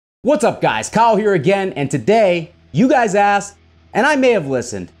What's up guys, Kyle here again, and today you guys asked, and I may have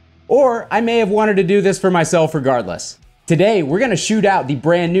listened, or I may have wanted to do this for myself regardless. Today we're going to shoot out the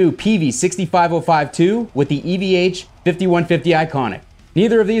brand new Peavey 65052 with the EVH 5150 Iconic.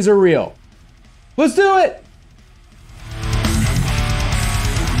 Neither of these are real. Let's do it!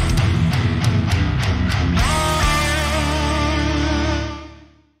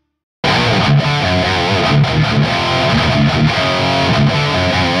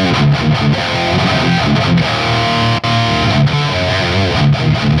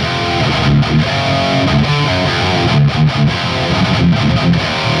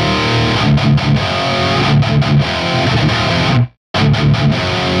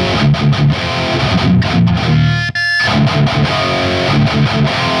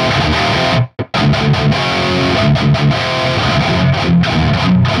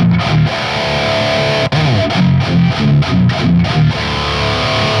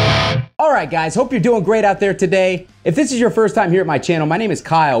 Alright guys, hope you're doing great out there today. If this is your first time here at my channel, my name is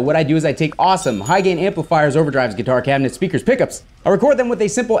Kyle. What I do is I take awesome high gain amplifiers, overdrives, guitar cabinets, speakers, pickups. I record them with a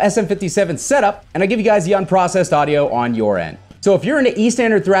simple SM57 setup, and I give you guys the unprocessed audio on your end. So if you're into E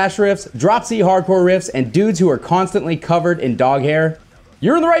standard thrash riffs, drop C hardcore riffs, and dudes who are constantly covered in dog hair,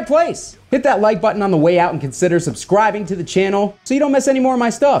 you're in the right place. Hit that like button on the way out and consider subscribing to the channel so you don't miss any more of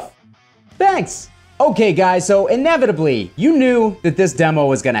my stuff. Thanks! Okay guys, so inevitably, you knew that this demo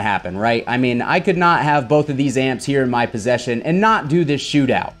was gonna happen, right? I mean, I could not have both of these amps here in my possession and not do this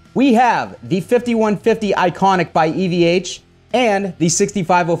shootout. We have the 5150 Iconic by EVH and the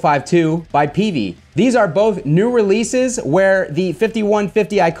 65052 by Peavey. These are both new releases where the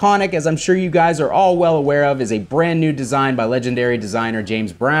 5150 Iconic, as I'm sure you guys are all well aware of, is a brand new design by legendary designer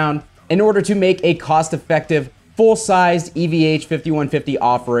James Brown in order to make a cost-effective full-sized EVH 5150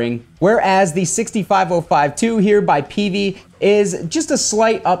 offering, whereas the 65052 here by Peavey is just a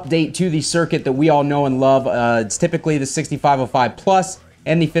slight update to the circuit that we all know and love. It's typically the 6505 Plus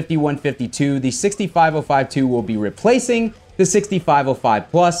and the 5152. The 65052 will be replacing the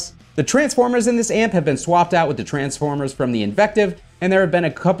 6505 Plus. The transformers in this amp have been swapped out with the transformers from the Invective, and there have been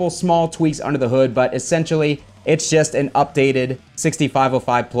a couple small tweaks under the hood, but essentially it's just an updated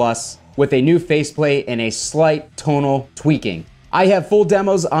 6505 Plus with a new faceplate and a slight tonal tweaking. I have full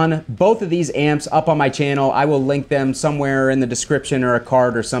demos on both of these amps up on my channel. I will link them somewhere in the description or a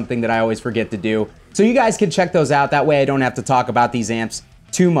card or something that I always forget to do. So you guys can check those out. That way I don't have to talk about these amps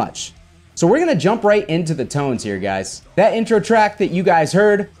too much. So we're gonna jump right into the tones here, guys. That intro track that you guys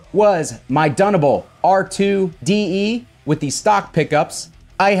heard was my Dunnable R2 DE with the stock pickups.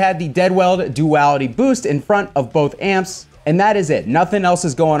 I had the Deadweld Duality Boost in front of both amps, and that is it. Nothing else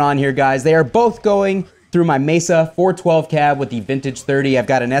is going on here, guys. They are both going through my Mesa 412 cab with the Vintage 30. I've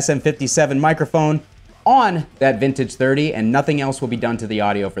got an SM57 microphone on that Vintage 30, and nothing else will be done to the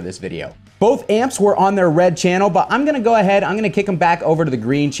audio for this video. Both amps were on their red channel, but I'm gonna go ahead, I'm gonna kick them back over to the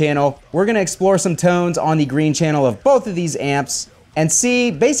green channel. We're gonna explore some tones on the green channel of both of these amps and see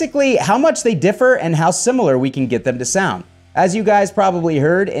basically how much they differ and how similar we can get them to sound. As you guys probably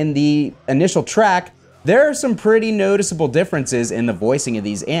heard in the initial track, there are some pretty noticeable differences in the voicing of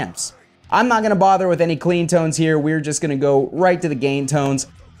these amps. I'm not gonna bother with any clean tones here. We're just gonna go right to the gain tones.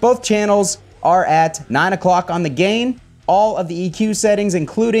 Both channels are at 9 o'clock on the gain. All of the EQ settings,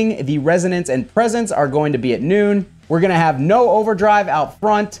 including the resonance and presence, are going to be at noon. We're gonna have no overdrive out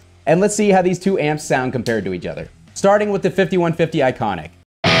front, and let's see how these two amps sound compared to each other. Starting with the 5150 Iconic.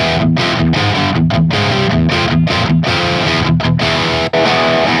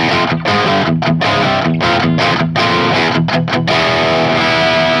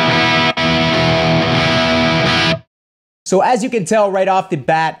 So as you can tell right off the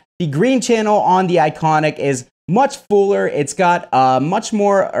bat, the green channel on the Iconic is much fuller. It's got much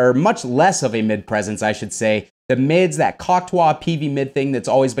less of a mid presence, I should say. The mids, that Cocteau Peavey mid thing that's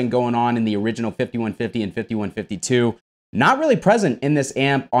always been going on in the original 5150 and 5152, not really present in this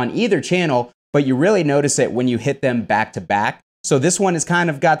amp on either channel, but you really notice it when you hit them back to back. So this one has kind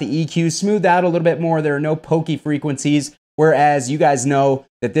of got the EQ smoothed out a little bit more. There are no pokey frequencies, whereas you guys know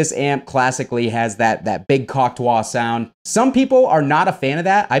that this amp classically has that big Cocteau sound. Some people are not a fan of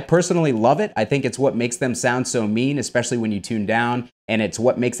that. I personally love it. I think it's what makes them sound so mean, especially when you tune down, and it's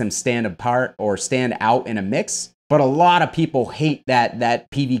what makes them stand apart or stand out in a mix. But a lot of people hate that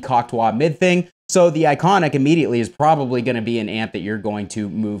Peavey Cocteau mid thing, so the Iconic immediately is probably gonna be an amp that you're going to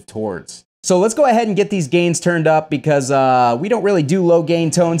move towards. So let's go ahead and get these gains turned up because we don't really do low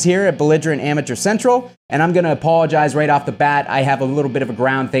gain tones here at Belligerent Amateur Central. And I'm gonna apologize right off the bat. I have a little bit of a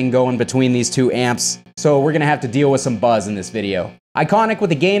ground thing going between these two amps. So we're gonna have to deal with some buzz in this video. Iconic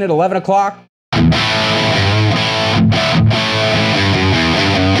with a gain at 11 o'clock.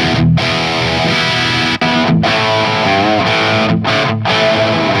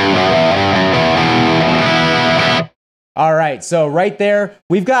 right, so right there,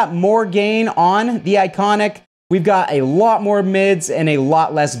 we've got more gain on the Iconic. We've got a lot more mids and a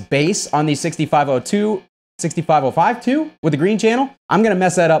lot less bass on the 6502, 6505 too with the green channel. I'm gonna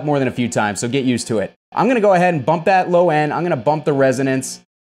mess that up more than a few times, so get used to it. I'm gonna go ahead and bump that low end. I'm gonna bump the resonance,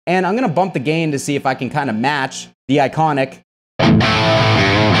 and I'm gonna bump the gain to see if I can kind of match the Iconic.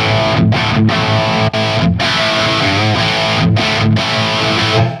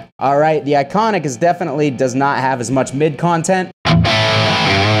 All right, the Iconic is definitely does not have as much mid content.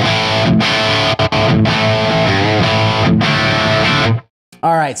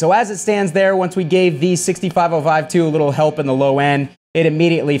 All right, so as it stands there, once we gave the 65052 a little help in the low end, it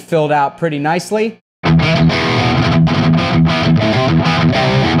immediately filled out pretty nicely.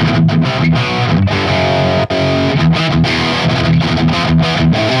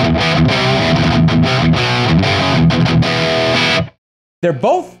 They're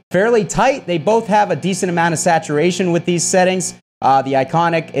both fairly tight. They both have a decent amount of saturation with these settings. The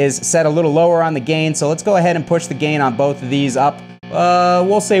Iconic is set a little lower on the gain, so let's go ahead and push the gain on both of these up.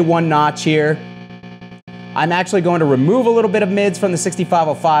 We'll say 1 notch here. I'm actually going to remove a little bit of mids from the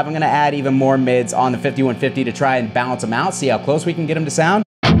 6505. I'm going to add even more mids on the 5150 to try and balance them out, see how close we can get them to sound.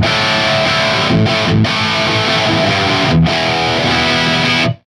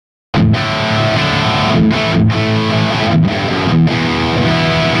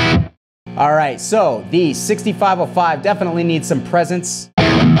 All right, so the 6505 definitely needs some presence.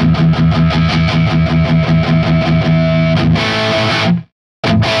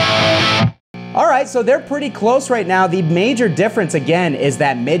 All right, so they're pretty close right now. The major difference, again, is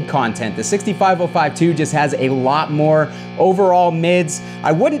that mid content. The 65052 just has a lot more overall mids.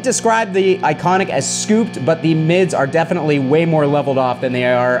 I wouldn't describe the Iconic as scooped, but the mids are definitely way more leveled off than they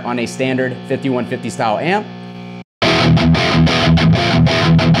are on a standard 5150 style amp.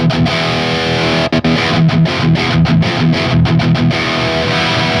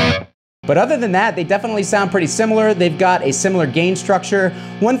 But other than that, they definitely sound pretty similar. They've got a similar gain structure.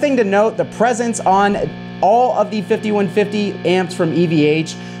 One thing to note, the presence on all of the 5150 amps from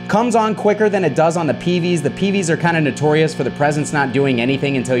EVH comes on quicker than it does on the Peaveys. The Peaveys are kind of notorious for the presence not doing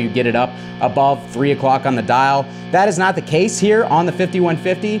anything until you get it up above 3 o'clock on the dial. That is not the case here on the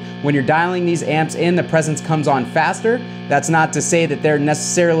 5150. When you're dialing these amps in, the presence comes on faster. That's not to say that they're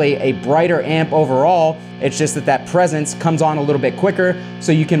necessarily a brighter amp overall. It's just that that presence comes on a little bit quicker,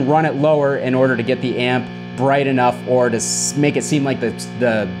 so you can run it lower in order to get the amp bright enough or to make it seem like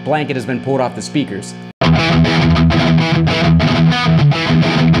the blanket has been pulled off the speakers.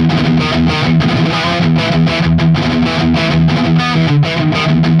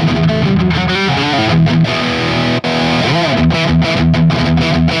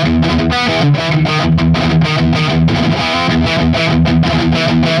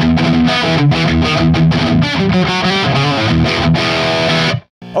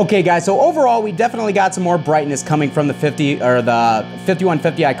 Okay guys, so overall we definitely got some more brightness coming from the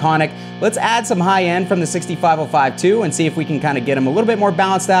 5150 Iconic. Let's add some high end from the 65052 and see if we can kind of get them a little bit more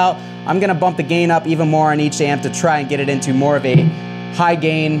balanced out. I'm gonna bump the gain up even more on each amp to try and get it into more of a high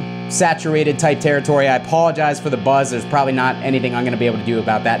gain, saturated type territory. I apologize for the buzz. There's probably not anything I'm gonna be able to do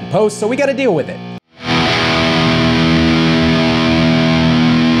about that in post, so we gotta deal with it.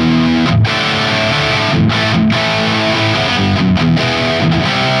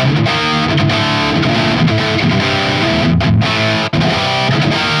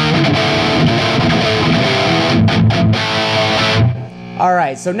 All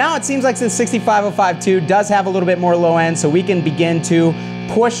right, so now it seems like the 65052 does have a little bit more low end, so we can begin to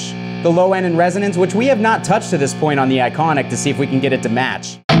push the low end in resonance, which we have not touched to this point on the Iconic, to see if we can get it to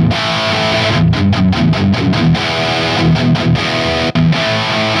match.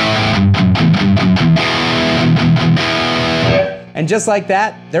 And just like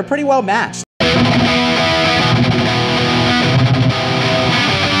that, they're pretty well matched.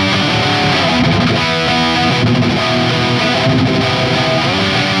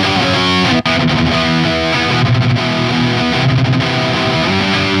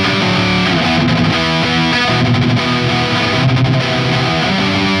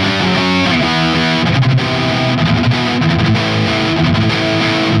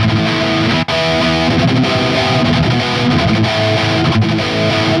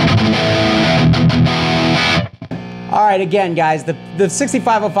 All right, again, guys, the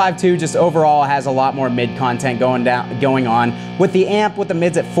 65052 just overall has a lot more mid content going on. With the amp, with the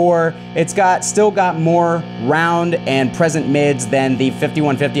mids at 4, it's still got more round and present mids than the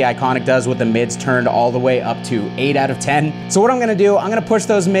 5150 Iconic does, with the mids turned all the way up to 8 out of 10. So what I'm gonna do, I'm gonna push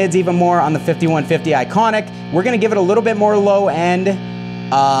those mids even more on the 5150 Iconic. We're gonna give it a little bit more low end,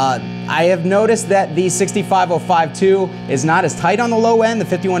 I have noticed that the 65052 is not as tight on the low end. The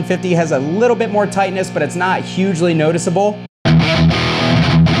 5150 has a little bit more tightness, but it's not hugely noticeable.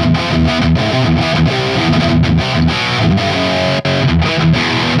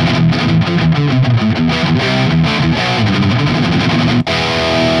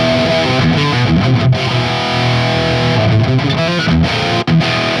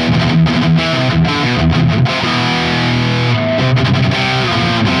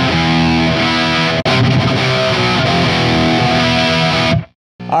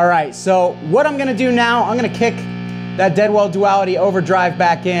 All right, so what I'm gonna do now, I'm gonna kick that Deadwell Duality Overdrive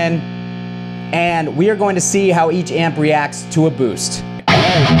back in, and we are going to see how each amp reacts to a boost.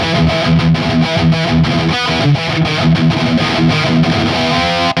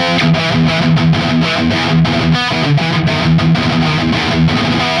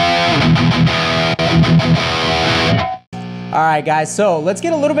 All right, guys, so let's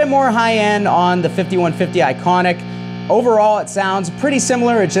get a little bit more high end on the 5150 Iconic. Overall, it sounds pretty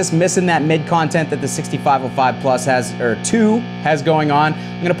similar. It's just missing that mid content that the 6505 Plus has, or 2 has going on.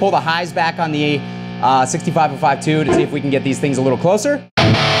 I'm gonna pull the highs back on the 6505-2 to see if we can get these things a little closer.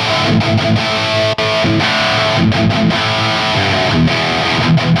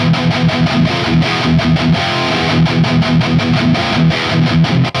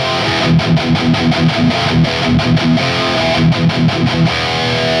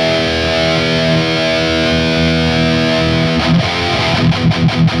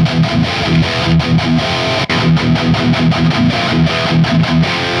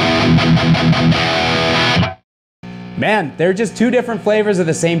 Man, they're just two different flavors of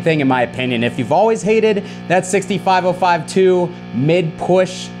the same thing in my opinion. If you've always hated that 6505-2 mid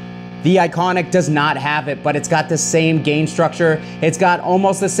push, the Iconic does not have it, but it's got the same gain structure. It's got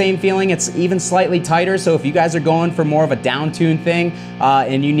almost the same feeling. It's even slightly tighter, so if you guys are going for more of a down tune thing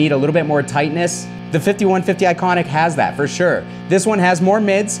and you need a little bit more tightness, the 5150 Iconic has that for sure. This one has more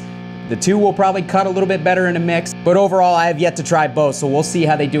mids. The 2 will probably cut a little bit better in a mix, but overall I have yet to try both, so we'll see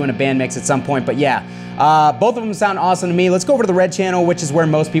how they do in a band mix at some point. But yeah, both of them sound awesome to me. Let's go over to the red channel, which is where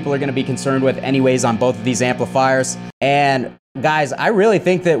most people are gonna be concerned with anyways on both of these amplifiers. And guys, I really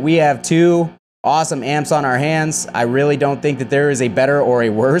think that we have two awesome amps on our hands. I really don't think that there is a better or a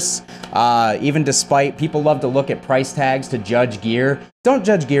worse. Even despite people love to look at price tags to judge gear. Don't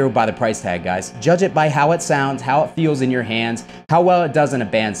judge gear by the price tag, guys. Judge it by how it sounds, how it feels in your hands, how well it does in a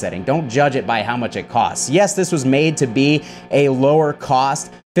band setting. Don't judge it by how much it costs. Yes, this was made to be a lower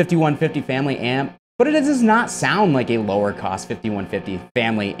cost 5150 family amp, but it does not sound like a lower cost 5150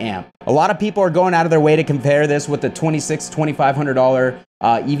 family amp. A lot of people are going out of their way to compare this with the $2,500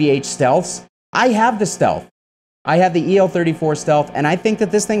 EVH Stealths. I have the Stealth. I have the EL34 Stealth, and I think that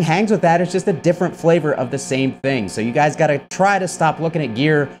this thing hangs with that. It's just a different flavor of the same thing. So you guys gotta try to stop looking at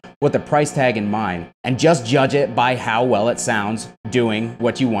gear with the price tag in mind and just judge it by how well it sounds doing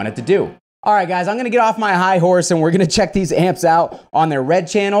what you want it to do. All right, guys, I'm gonna get off my high horse and we're gonna check these amps out on their red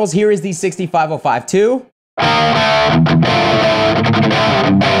channels. Here is the 6505-2.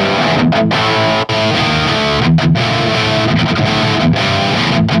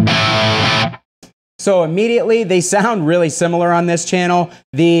 So immediately they sound really similar on this channel.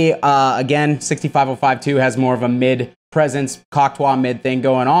 The, again, 6505-2 has more of a mid presence, Cocteau mid thing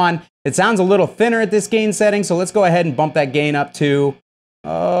going on. It sounds a little thinner at this gain setting, so let's go ahead and bump that gain up to,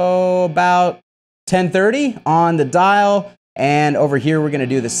 about 1030 on the dial. And over here, we're gonna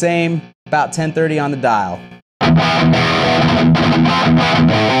do the same, about 1030 on the dial.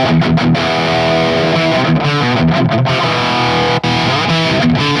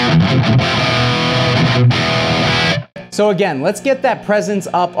 So again, let's get that presence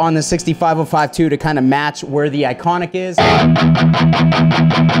up on the 6505-2 to kind of match where the Iconic is.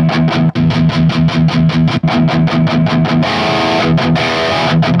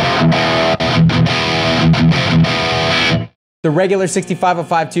 The regular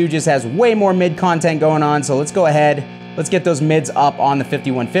 6505-2 just has way more mid content going on, so let's go ahead, let's get those mids up on the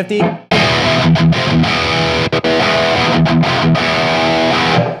 5150.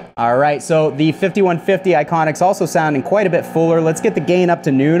 All right, so the 5150 Iconic's also sounding quite a bit fuller. Let's get the gain up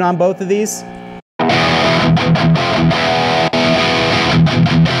to noon on both of these.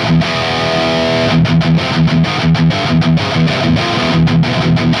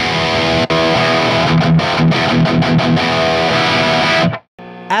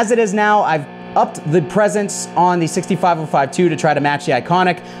 As it is now, I've upped the presence on the 65052 to try to match the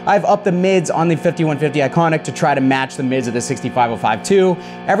Iconic. I've upped the mids on the 5150 Iconic to try to match the mids of the 65052.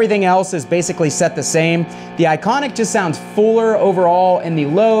 Everything else is basically set the same. The Iconic just sounds fuller overall in the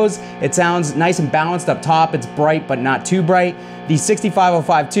lows. It sounds nice and balanced up top. It's bright, but not too bright. The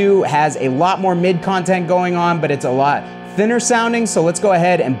 65052 has a lot more mid content going on, but it's a lot thinner sounding. So let's go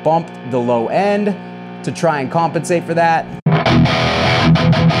ahead and bump the low end to try and compensate for that.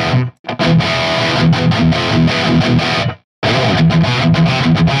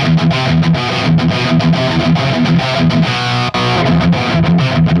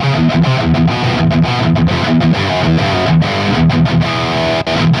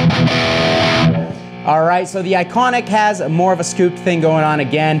 All right, so the Iconic has more of a scooped thing going on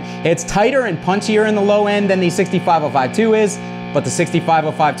again. It's tighter and punchier in the low end than the 65052 is, but the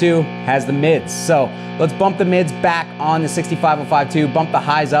 65052 has the mids. So let's bump the mids back on the 65052, bump the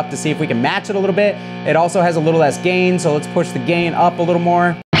highs up to see if we can match it a little bit. It also has a little less gain, so let's push the gain up a little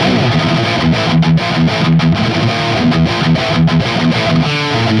more.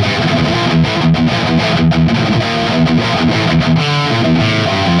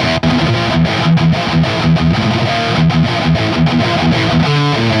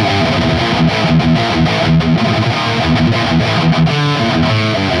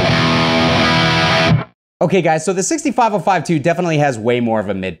 Okay guys, so the 65052 definitely has way more of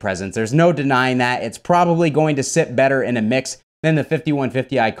a mid presence. There's no denying that. It's probably going to sit better in a mix than the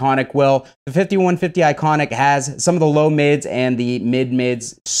 5150 Iconic will. The 5150 Iconic has some of the low mids and the mid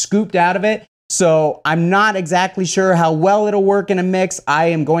mids scooped out of it. So I'm not exactly sure how well it'll work in a mix. I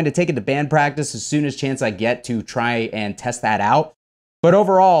am going to take it to band practice as soon as chance I get to try and test that out. But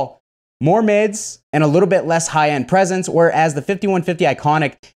overall, more mids and a little bit less high-end presence, whereas the 5150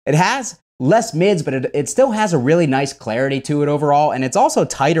 Iconic, it has less mids, but it still has a really nice clarity to it overall, and it's also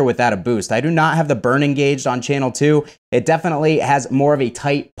tighter without a boost. I do not have the burn engaged on channel 2. It definitely has more of a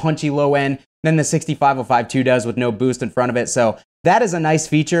tight, punchy low end than the 65052 does with no boost in front of it, so that is a nice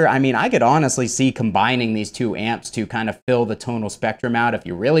feature. I mean, I could honestly see combining these two amps to kind of fill the tonal spectrum out if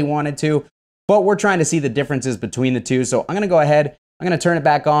you really wanted to, but we're trying to see the differences between the two, so I'm gonna go ahead, I'm gonna turn it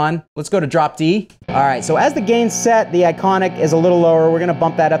back on. Let's go to drop D. All right, so as the gain's set, the Iconic is a little lower. We're gonna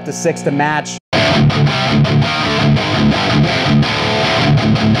bump that up to 6 to match.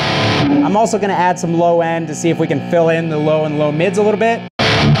 I'm also gonna add some low end to see if we can fill in the low and low mids a little bit.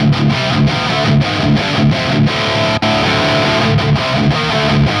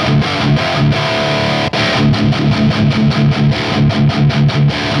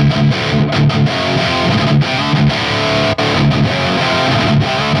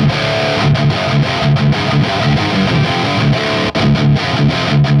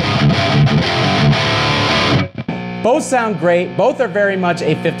 Both sound great. Both are very much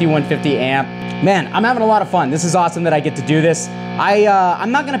a 5150 amp. Man, I'm having a lot of fun. This is awesome that I get to do this.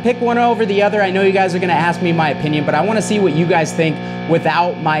 I'm not gonna pick one over the other. I know you guys are gonna ask me my opinion, but I wanna see what you guys think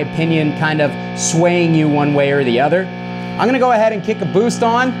without my opinion kind of swaying you one way or the other. I'm gonna go ahead and kick a boost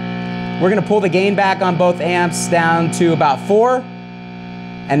on. We're gonna pull the gain back on both amps down to about 4.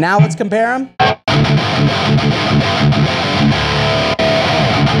 And now let's compare them.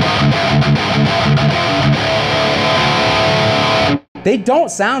 They don't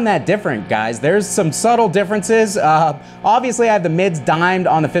sound that different, guys. There's some subtle differences. Obviously, I have the mids dimed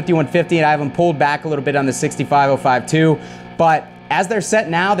on the 5150 and I have them pulled back a little bit on the 65052. But as they're set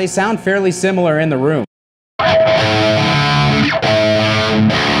now, they sound fairly similar in the room.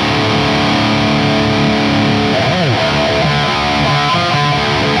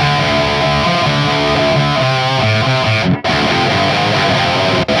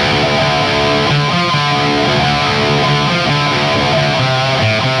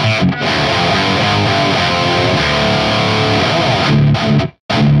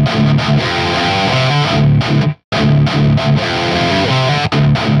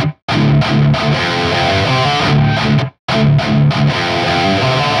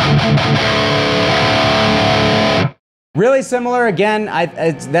 Really similar, again,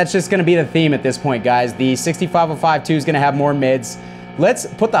 that's just gonna be the theme at this point, guys. The 65052 is gonna have more mids. Let's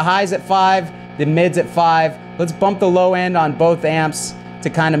put the highs at 5, the mids at 5. Let's bump the low end on both amps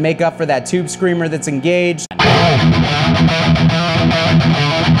to kind of make up for that tube screamer that's engaged.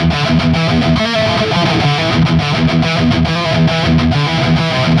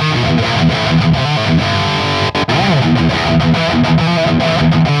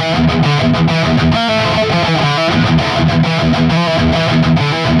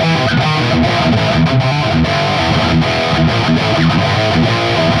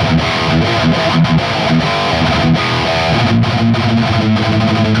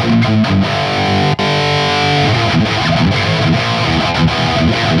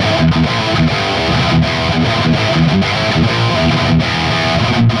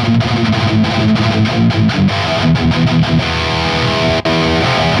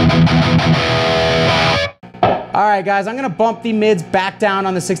 All right, guys, I'm gonna bump the mids back down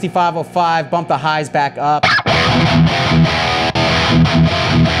on the 6505, bump the highs back up.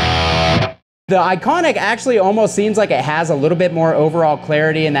 The Iconic actually almost seems like it has a little bit more overall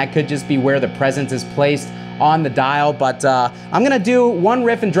clarity, and that could just be where the presence is placed on the dial. But I'm gonna do one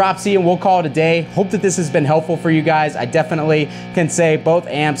riff and drop C and we'll call it a day. Hope that this has been helpful for you guys. I definitely can say both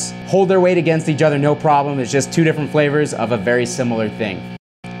amps hold their weight against each other, no problem. It's just two different flavors of a very similar thing.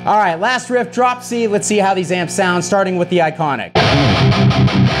 All right, last riff, drop C. Let's see how these amps sound, starting with the Iconic.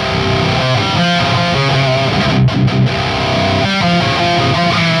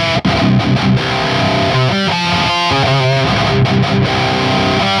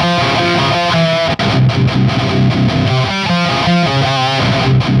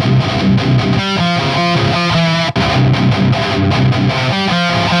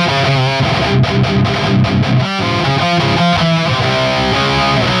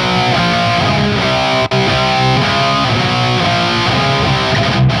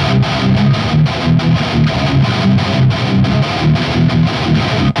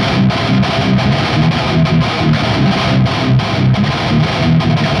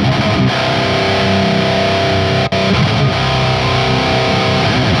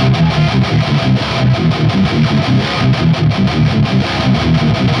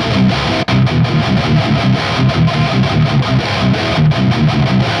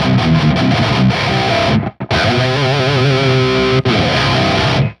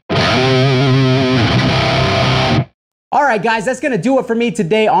 Alright guys, that's going to do it for me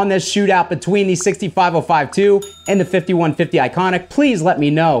today on this shootout between the 65052 and the 5150 Iconic. Please let me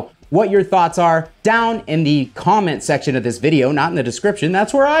know what your thoughts are down in the comment section of this video, not in the description.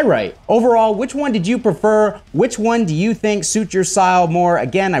 That's where I write. Overall, which one did you prefer? Which one do you think suits your style more?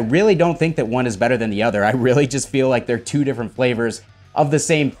 Again, I really don't think that one is better than the other. I really just feel like they're two different flavors of the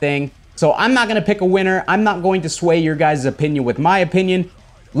same thing. So I'm not going to pick a winner. I'm not going to sway your guys' opinion with my opinion.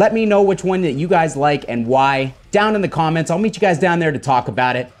 Let me know which one that you guys like and why down in the comments. I'll meet you guys down there to talk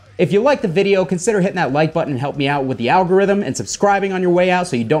about it. If you liked the video, consider hitting that like button and help me out with the algorithm and subscribing on your way out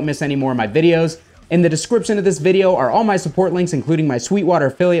so you don't miss any more of my videos. In the description of this video are all my support links, including my Sweetwater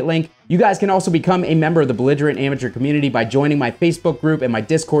affiliate link. You guys can also become a member of the Belligerent Amateur community by joining my Facebook group and my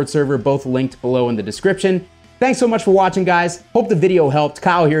Discord server, both linked below in the description. Thanks so much for watching, guys. Hope the video helped.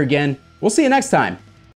 Kyle here again. We'll see you next time.